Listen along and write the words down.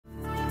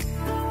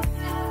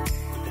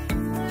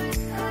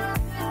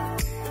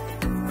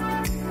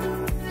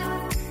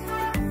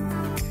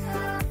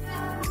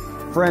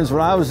Friends,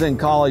 when I was in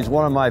college,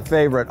 one of my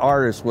favorite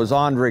artists was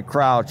Andre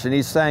Crouch, and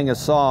he sang a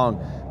song,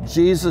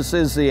 "Jesus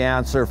is the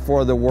answer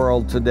for the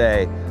world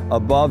today.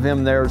 Above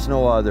him there's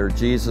no other.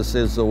 Jesus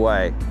is the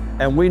way."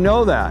 And we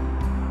know that.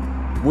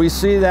 We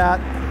see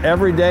that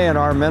every day in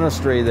our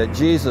ministry, that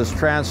Jesus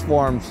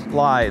transforms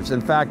lives.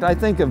 In fact, I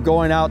think of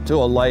going out to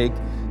a lake,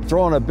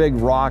 throwing a big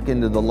rock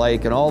into the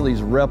lake, and all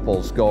these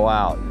ripples go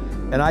out.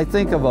 And I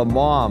think of a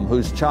mom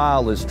whose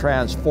child is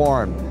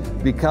transformed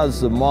because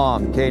the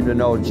mom came to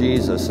know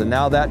Jesus, and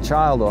now that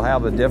child will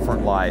have a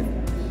different life.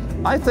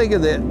 I think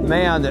of the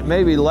man that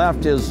maybe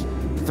left his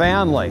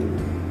family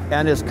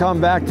and has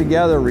come back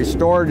together,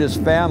 restored his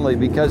family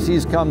because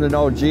he's come to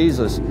know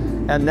Jesus,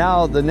 and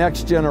now the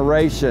next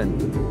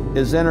generation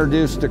is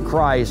introduced to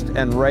Christ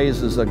and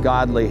raises a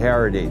godly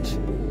heritage.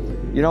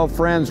 You know,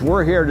 friends,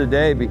 we're here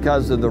today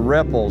because of the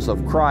ripples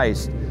of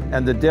Christ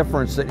and the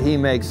difference that He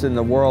makes in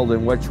the world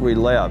in which we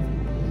live.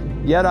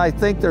 Yet I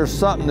think there's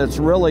something that's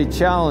really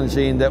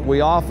challenging that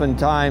we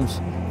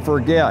oftentimes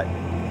forget.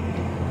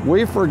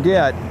 We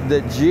forget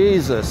that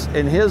Jesus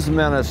in His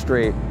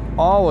ministry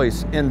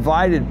always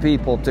invited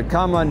people to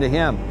come unto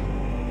Him.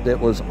 It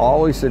was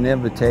always an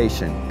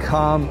invitation,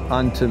 "Come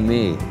unto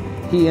me."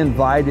 He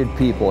invited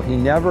people. He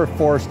never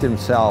forced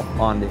Himself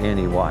onto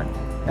anyone.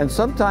 And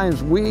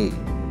sometimes we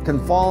can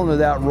fall into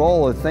that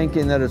role of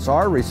thinking that it's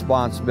our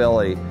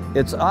responsibility.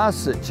 It's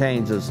us that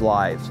changes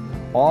lives.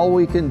 All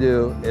we can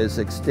do is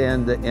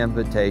extend the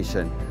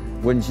invitation.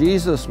 When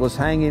Jesus was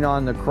hanging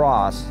on the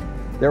cross,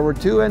 there were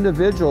two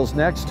individuals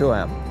next to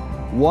Him,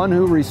 one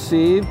who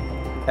received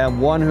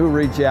and one who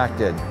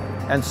rejected.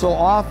 And so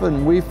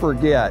often we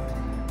forget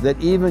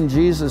that even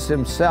Jesus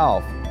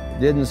Himself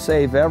didn't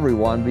save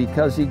everyone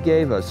because He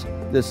gave us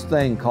this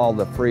thing called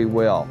the free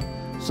will.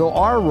 So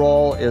our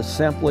role is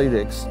simply to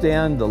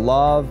extend the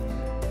love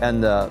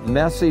and the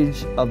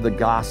message of the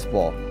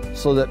gospel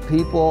so that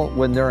people,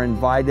 when they're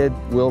invited,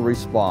 will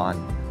respond.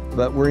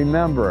 But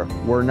remember,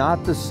 we're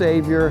not the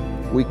Savior,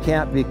 we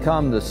can't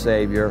become the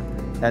Savior,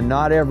 and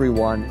not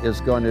everyone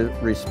is going to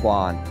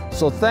respond.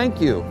 So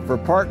thank you for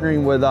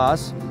partnering with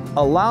us,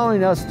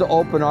 allowing us to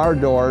open our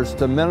doors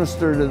to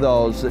minister to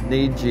those that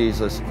need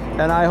Jesus.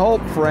 And I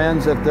hope,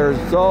 friends, if there's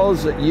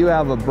those that you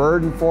have a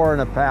burden for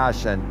and a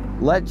passion,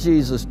 let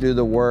Jesus do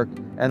the work,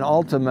 and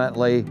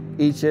ultimately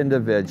each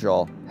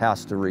individual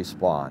has to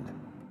respond.